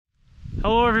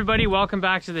Hello everybody, welcome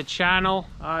back to the channel.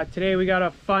 Today we got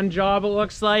a fun job, it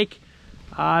looks like.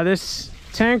 This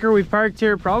tanker we parked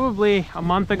here probably a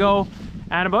month ago,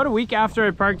 and about a week after I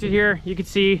parked it here, you can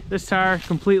see this tire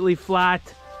completely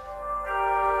flat.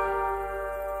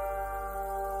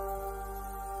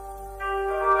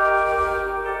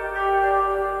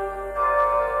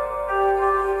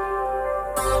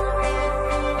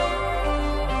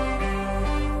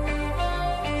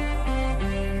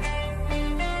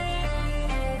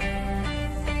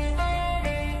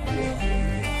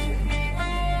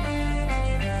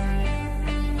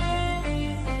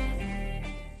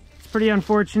 Pretty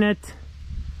unfortunate.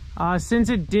 Since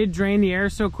it did drain the air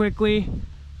so quickly,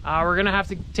 we're gonna have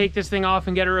to take this thing off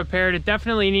and get it repaired. It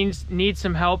definitely needs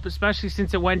some help, especially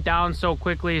since it went down so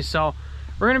quickly. So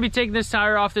we're gonna be taking this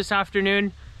tire off this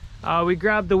afternoon. We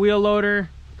grabbed the wheel loader,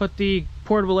 put the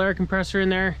portable air compressor in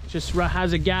there, just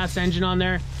has a gas engine on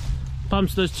there,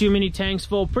 pumps those 2 mini tanks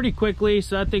full pretty quickly,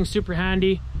 so that thing's super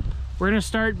handy. We're gonna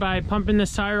start by pumping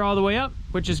this tire all the way up,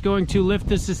 which is going to lift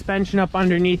the suspension up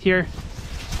underneath here.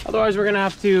 Otherwise, we're gonna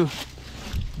have to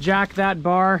jack that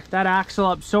bar, that axle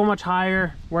up so much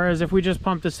higher, whereas if we just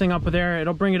pump this thing up with air,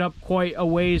 it'll bring it up quite a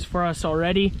ways for us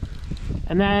already.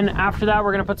 And then after that,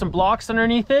 we're gonna put some blocks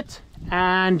underneath it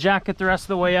and jack it the rest of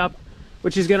the way up,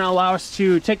 which is gonna allow us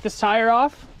to take this tire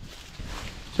off.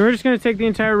 So we're just gonna take the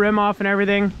entire rim off and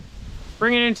everything,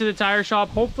 bring it into the tire shop.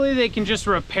 Hopefully they can just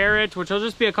repair it, which will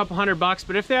just be a couple $100,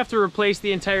 but if they have to replace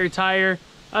the entire tire,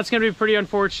 that's gonna be pretty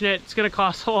unfortunate. It's gonna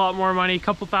cost a lot more money, a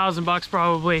couple $1,000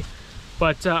 probably.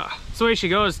 But that's the way she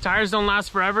goes. Tires don't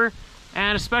last forever.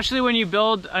 And especially when you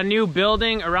build a new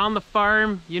building around the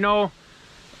farm, you know,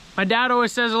 my dad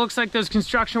always says it looks like those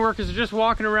construction workers are just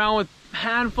walking around with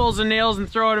handfuls of nails and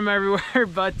throwing them everywhere.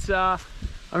 But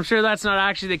I'm sure that's not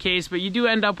actually the case. But you do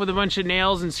end up with a bunch of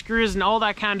nails and screws and all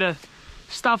that kind of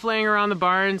stuff laying around the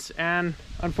barns. And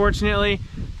unfortunately,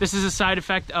 this is a side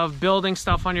effect of building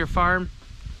stuff on your farm.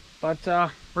 But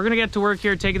we're gonna get to work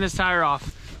here taking this tire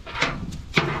off.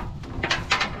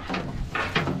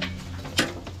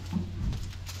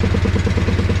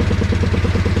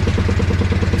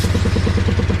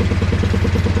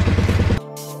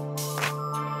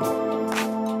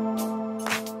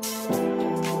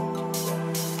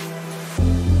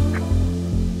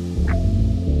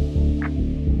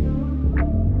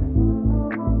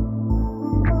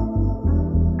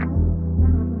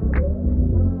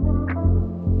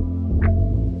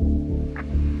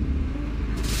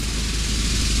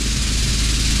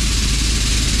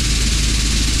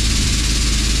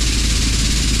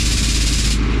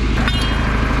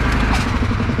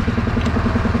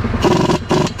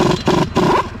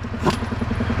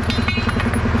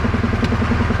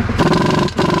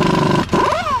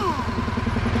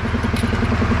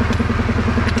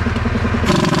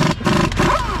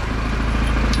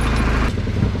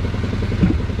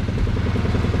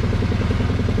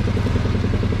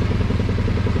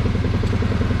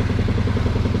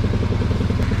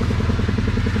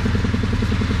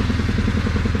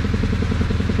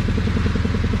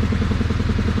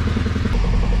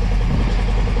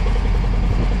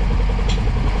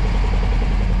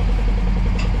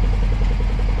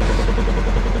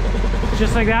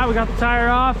 Just like that, we got the tire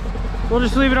off. We'll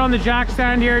just leave it on the jack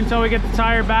stand here until we get the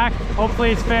tire back.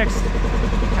 Hopefully it's fixed,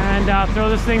 and throw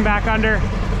this thing back under.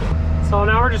 So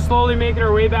now we're just slowly making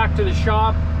our way back to the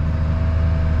shop.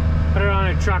 Put it on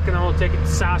a truck and then we'll take it to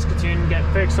Saskatoon and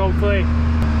get fixed, hopefully.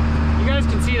 You guys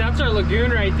can see that's our lagoon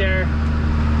right there.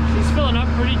 She's filling up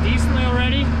pretty decently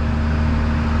already.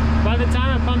 By the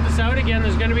time I pump this out again,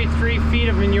 there's gonna be 3 feet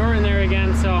of manure in there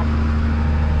again, so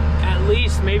at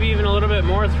least, maybe even a little bit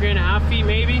more, 3.5 feet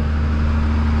maybe.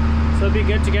 So it'd be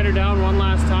good to get her down one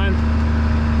last time.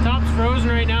 Top's frozen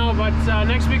right now, but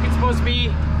next week it's supposed to be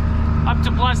up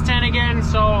to +10 again,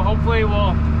 so hopefully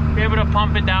we'll be able to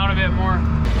pump it down a bit more.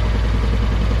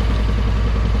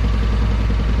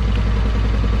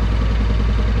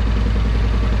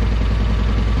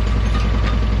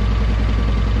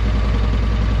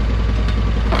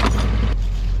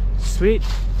 Sweet.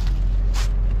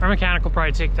 Our mechanic will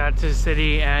probably take that to the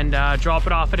city and drop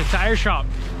it off at a tire shop.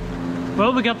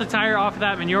 Well, we got the tire off of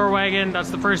that manure wagon.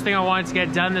 That's the first thing I wanted to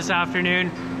get done this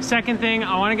afternoon. Second thing,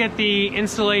 I want to get the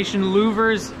installation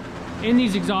louvers in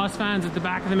these exhaust fans at the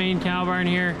back of the main cow barn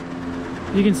here.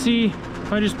 You can see,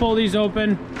 if I just pull these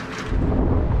open,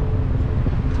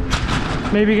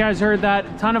 maybe you guys heard that,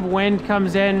 a ton of wind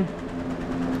comes in.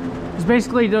 It's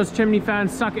basically those chimney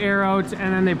fans suck air out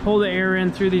and then they pull the air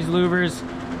in through these louvers.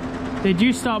 They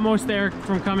do stop most of the air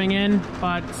from coming in,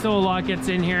 but still a lot gets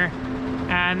in here.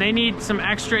 And they need some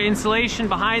extra insulation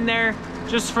behind there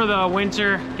just for the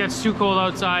winter. It gets too cold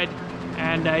outside,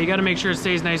 and you got to make sure it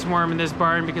stays nice and warm in this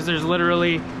barn, because there's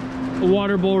literally a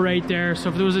water bowl right there. So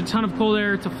if there was a ton of cold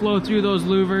air to flow through those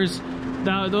louvers,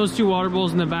 those two water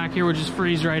bowls in the back here would just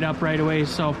freeze right up right away.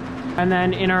 So, and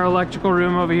then in our electrical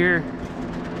room over here,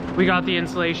 we got the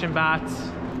insulation bats.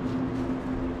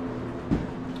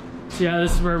 So yeah,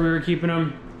 this is where we were keeping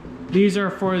them. These are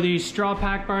for the straw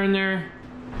pack barn there,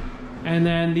 and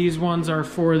then these ones are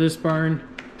for this barn.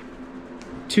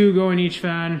 2 go in each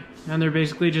fan, and they're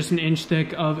basically just an inch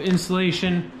thick of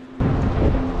insulation.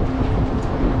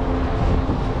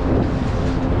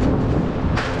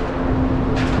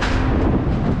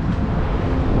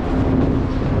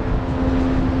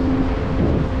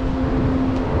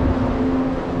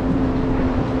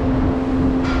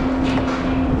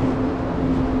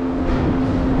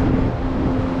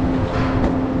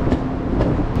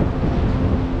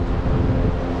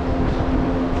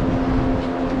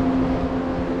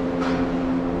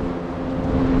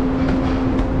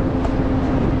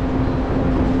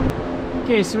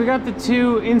 Okay, so we got the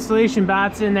 2 insulation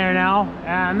bats in there now,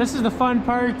 and this is the fun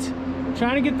part,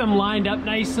 trying to get them lined up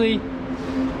nicely.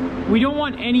 We don't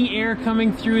want any air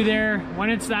coming through there when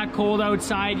it's that cold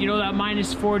outside, you know, that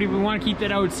 -40. We want to keep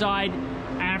that outside,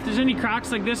 and if there's any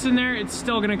cracks like this in there, it's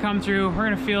still going to come through. We're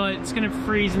going to feel it. It's going to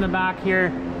freeze in the back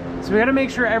here. So we got to make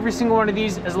sure every single one of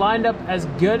these is lined up as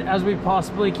good as we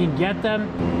possibly can get them.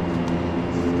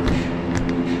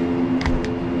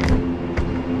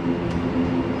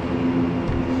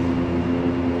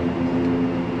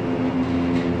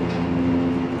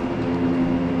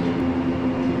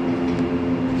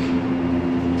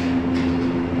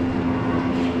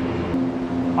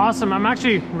 Awesome. I'm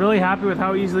actually really happy with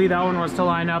how easily that one was to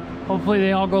line up. Hopefully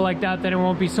they all go like that, then it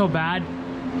won't be so bad.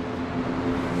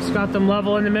 Just got them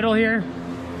level in the middle here.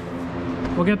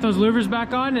 We'll get those louvers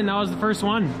back on, and that was the first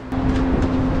one.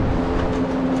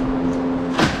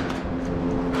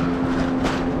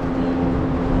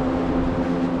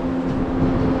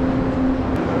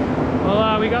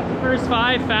 Well, we got the first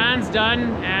 5 fans done,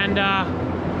 and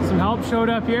some help showed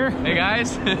up here. Hey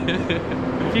guys.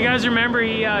 If you guys remember,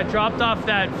 he dropped off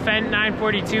that Fendt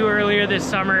 942 earlier this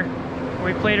summer.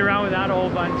 We played around with that a whole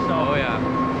bunch. So, oh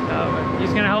yeah.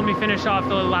 He's gonna help me finish off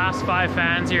the last 5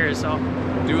 fans here. So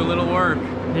do a little work.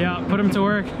 Yeah, put them to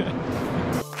work.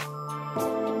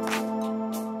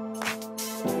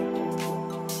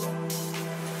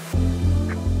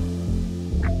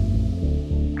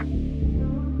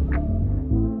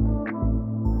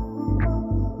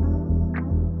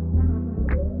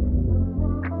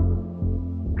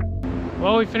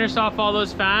 Well, we finished off all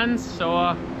those fans,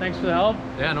 so thanks for the help.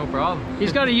 Yeah, no problem.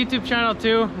 He's got a YouTube channel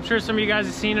too. I'm sure some of you guys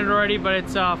have seen it already, but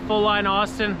it's Full Line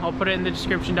Austin. I'll put it in the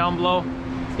description down below.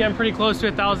 It's getting pretty close to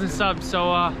 1,000 subs,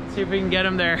 so see if we can get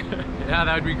him there. Yeah,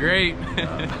 that would be great.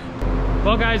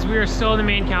 Well guys, we are still in the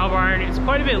main cow barn. It's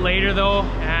quite a bit later though,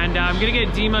 and I'm gonna get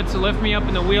Dima to lift me up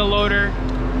in the wheel loader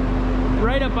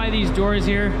right up by these doors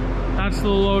here. That's the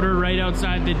loader right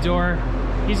outside the door.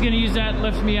 He's gonna use that,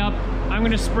 lift me up. I'm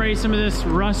gonna spray some of this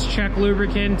rust check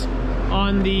lubricant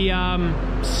on the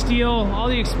steel, all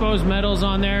the exposed metals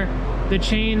on there, the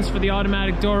chains for the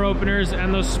automatic door openers,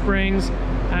 and those springs.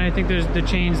 And I think there's the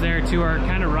chains there too are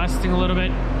kind of rusting a little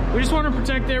bit. We just want to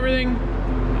protect everything.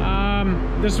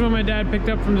 This is what my dad picked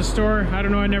up from the store. I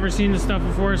don't know, I've never seen this stuff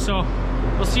before, so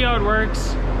we'll see how it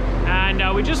works. And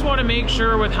we just want to make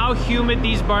sure, with how humid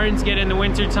these barns get in the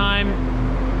winter time,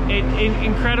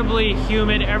 incredibly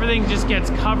humid, everything just gets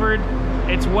covered,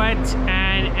 it's wet,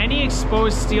 and any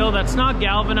exposed steel that's not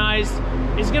galvanized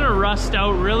is gonna rust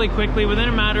out really quickly. Within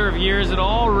a matter of years, it'll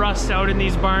all rust out in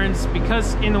these barns,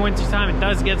 because in the winter time it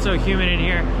does get so humid in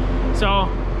here. So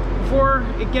before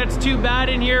it gets too bad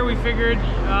in here, we figured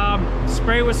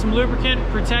spray with some lubricant,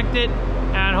 protect it,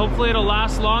 and hopefully it'll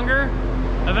last longer.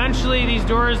 Eventually these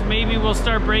doors maybe will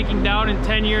start breaking down in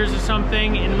 10 years or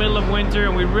something in the middle of winter,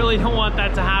 and we really don't want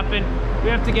that to happen. We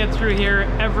have to get through here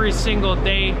every single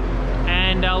day,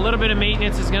 and a little bit of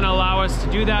maintenance is going to allow us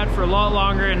to do that for a lot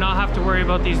longer and not have to worry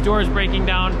about these doors breaking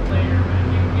down later.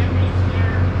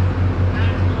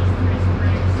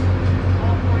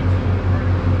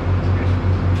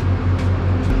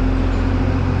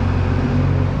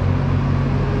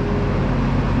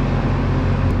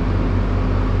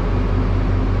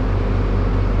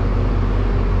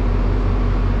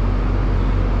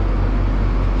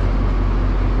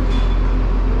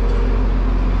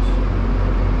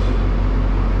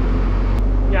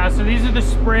 So these are the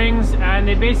springs, and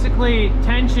they basically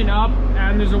tension up,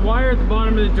 and there's a wire at the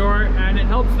bottom of the door, and it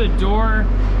helps the door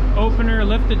opener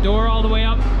lift the door all the way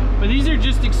up. But these are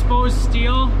just exposed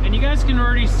steel, and you guys can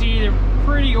already see they're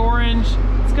pretty orange.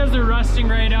 It's because they're rusting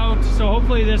right out, so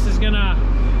hopefully this is gonna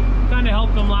kind of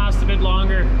help them last a bit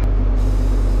longer.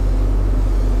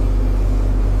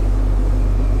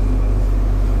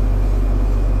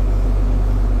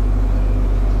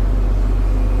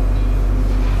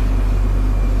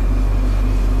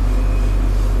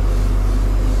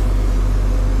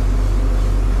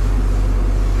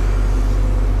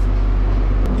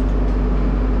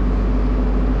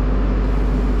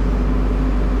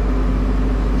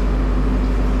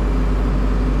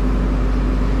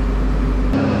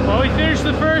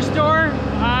 The first door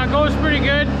goes pretty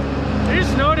good. I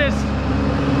just noticed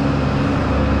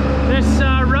this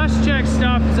rust check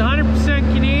stuff is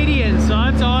 100% Canadian, so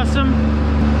that's awesome.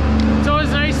 It's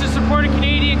always nice to support a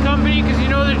Canadian company because you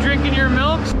know they're drinking your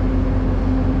milks.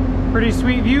 Pretty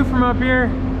sweet view from up here.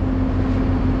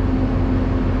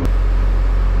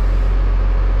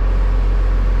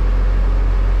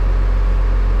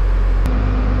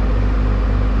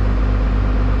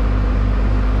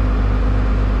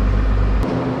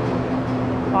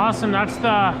 Awesome, that's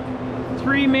the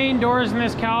 3 main doors in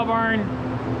this cow barn.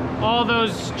 All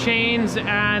those chains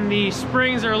and the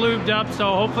springs are lubed up,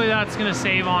 so hopefully that's gonna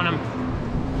save on them.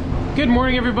 Good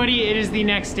morning, everybody. It is the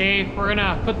next day. We're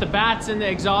gonna put the bats and the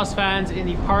exhaust fans in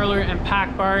the parlor and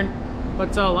pack barn.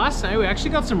 But last night we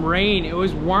actually got some rain. It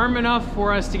was warm enough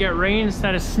for us to get rain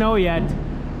instead of snow yet,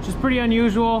 which is pretty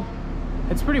unusual.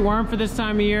 It's pretty warm for this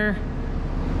time of year.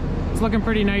 It's looking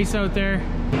pretty nice out there.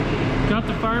 Got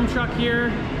the farm truck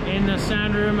here in the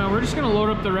sand room, and we're just gonna load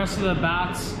up the rest of the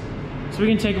bats so we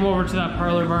can take them over to that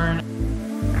parlor barn.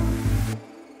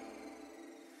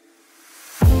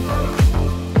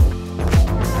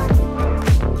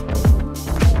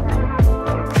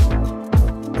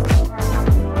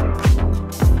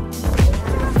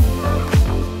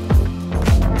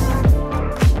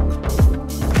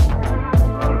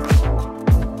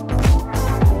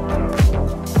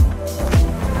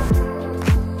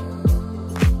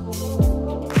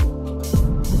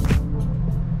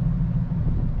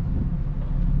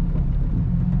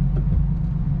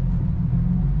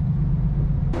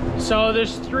 So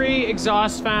there's 3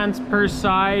 exhaust fans per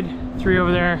side, 3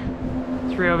 over there,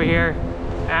 3 over here.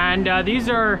 And these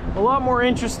are a lot more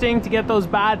interesting to get those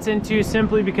bats into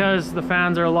simply because the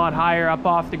fans are a lot higher up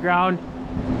off the ground.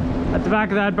 At the back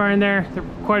of that barn there, they're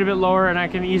quite a bit lower and I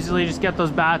can easily just get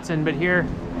those bats in, but here,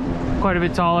 quite a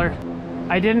bit taller.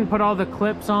 I didn't put all the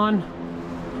clips on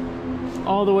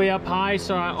all the way up high,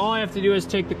 so all I have to do is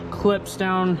take the clips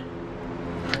down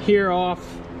here off.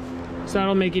 So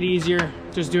that'll make it easier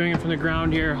just doing it from the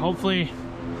ground here. Hopefully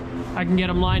I can get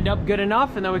them lined up good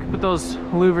enough and then we can put those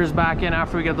louvers back in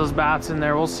after we get those bats in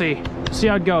there. We'll see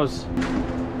how it goes.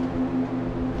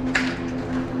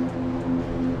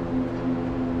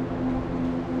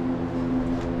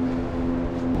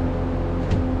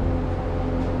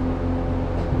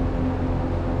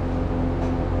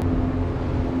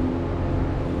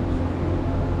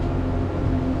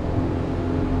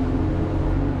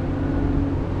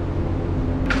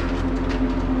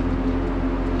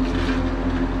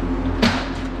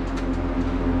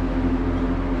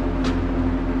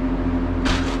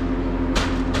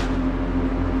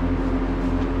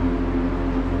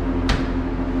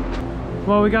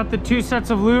 Well, we got the 2 sets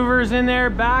of louvers in there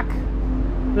back.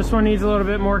 This one needs a little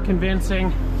bit more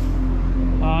convincing.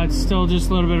 It's still just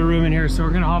a little bit of room in here, so we're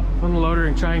gonna hop up on the loader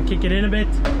and try and kick it in a bit.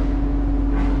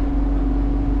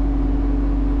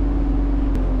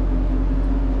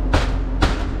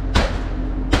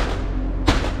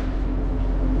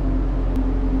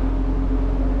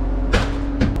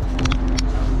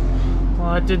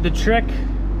 Well, that did the trick.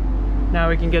 Now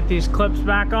we can get these clips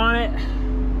back on it.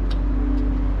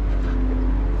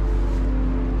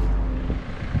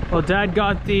 Well, Dad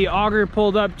got the auger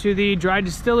pulled up to the dry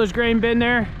distiller's grain bin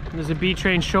there. There's a B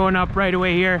train showing up right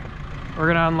away here. We're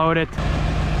gonna unload it.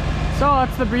 So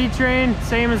that's the B train,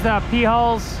 same as the P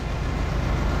hulls.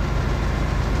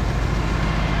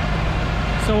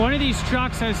 So one of these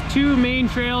trucks has 2 main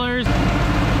trailers.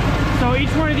 So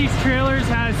each one of these trailers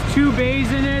has 2 bays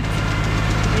in it.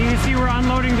 You can see we're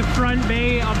unloading the front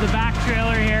bay of the back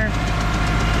trailer here.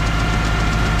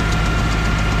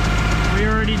 We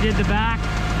already did the back.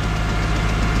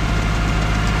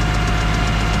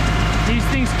 These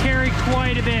things carry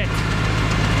quite a bit.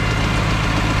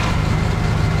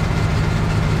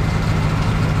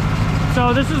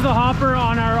 So this is the hopper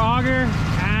on our auger,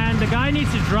 and the guy needs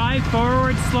to drive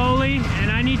forward slowly, and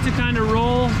I need to kind of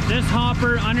roll this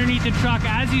hopper underneath the truck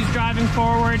as he's driving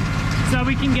forward so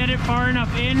we can get it far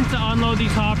enough in to unload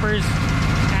these hoppers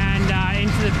and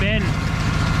into the bin.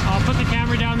 I'll put the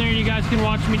camera down there and you guys can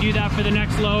watch me do that for the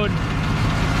next load.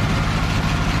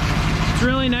 It's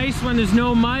really nice when there's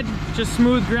no mud, just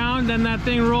smooth ground, then that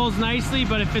thing rolls nicely.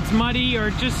 But if it's muddy or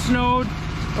it just snowed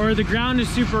or the ground is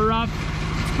super rough,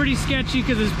 it's pretty sketchy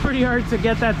because it's pretty hard to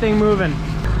get that thing moving.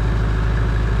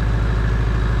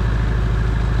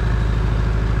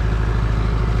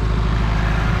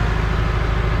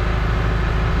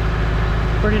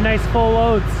 Pretty nice full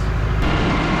loads.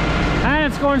 And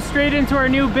it's going straight into our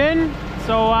new bin,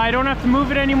 so I don't have to move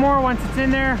it anymore once it's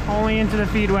in there, only into the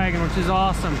feed wagon, which is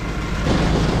awesome.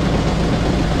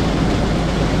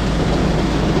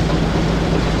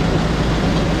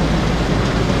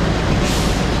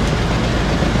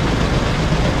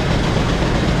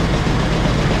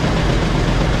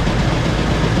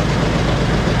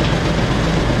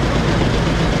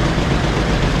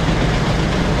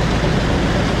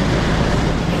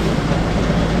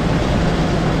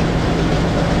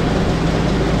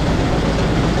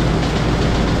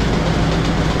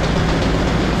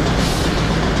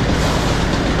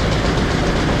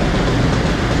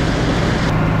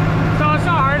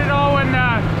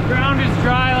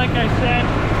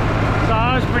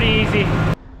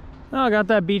 Oh, I got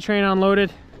that B train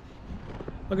unloaded.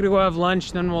 We're gonna go have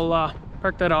lunch, then we'll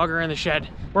park that auger in the shed.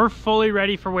 We're fully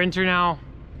ready for winter now.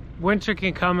 Winter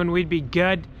can come and we'd be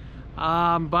good.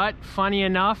 But funny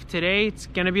enough, today it's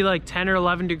gonna be like 10 or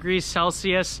 11 degrees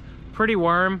Celsius, pretty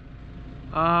warm.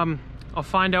 I'll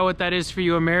find out what that is for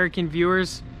you American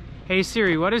viewers. Hey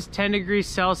Siri, what is 10 degrees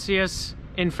Celsius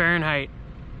in Fahrenheit?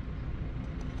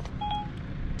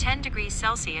 10 degrees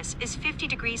Celsius is 50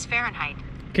 degrees Fahrenheit.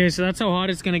 Okay, so that's how hot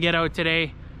it's gonna get out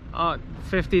today.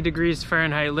 50 degrees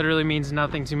Fahrenheit literally means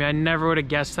nothing to me. I never would have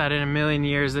guessed that in a million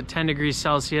years, that 10 degrees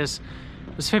Celsius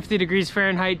was 50 degrees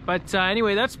Fahrenheit. But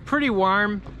anyway, that's pretty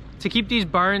warm to keep these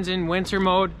barns in winter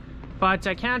mode. But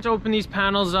I can't open these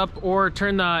panels up or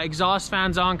turn the exhaust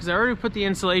fans on because I already put the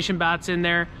insulation bats in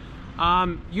there.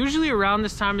 Usually around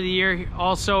this time of the year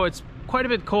also, it's quite a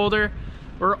bit colder.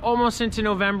 We're almost into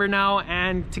November now,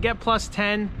 and to get plus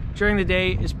 10 during the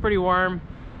day is pretty warm.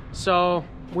 So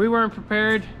we weren't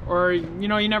prepared, or you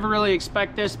know, you never really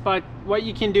expect this. But what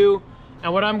you can do,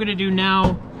 and what I'm gonna do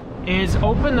now, is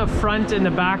open the front and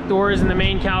the back doors in the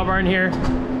main cow barn here,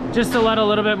 just to let a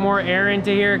little bit more air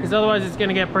into here, because otherwise it's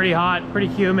gonna get pretty hot, pretty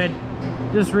humid,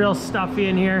 just real stuffy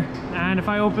in here. And if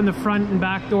I open the front and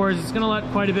back doors, it's gonna let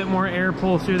quite a bit more air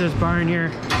pull through this barn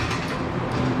here.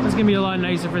 It's gonna be a lot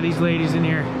nicer for these ladies in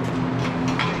here.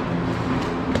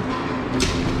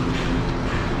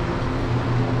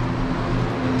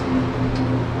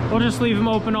 We'll just leave them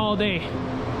open all day.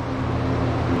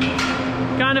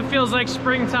 Kind of feels like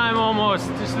springtime almost.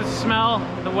 Just the smell,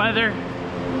 the weather.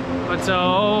 But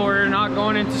oh, we're not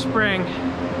going into spring.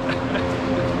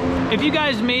 If you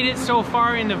guys made it so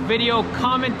far in the video,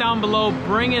 comment down below,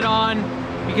 bring it on.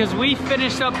 Because we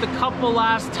finished up the couple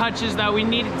last touches that we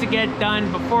needed to get done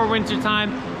before winter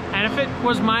time. And if it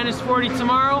was minus 40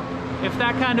 tomorrow, if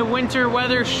that kind of winter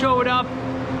weather showed up,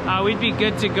 we'd be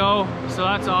good to go. So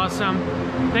that's awesome.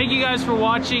 Thank you guys for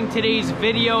watching today's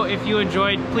video. If you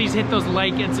enjoyed, please hit those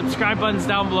like and subscribe buttons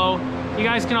down below. You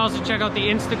guys can also check out the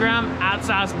Instagram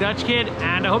 @SaskDutchKid,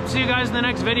 and I hope to see you guys in the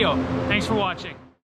next video. Thanks for watching.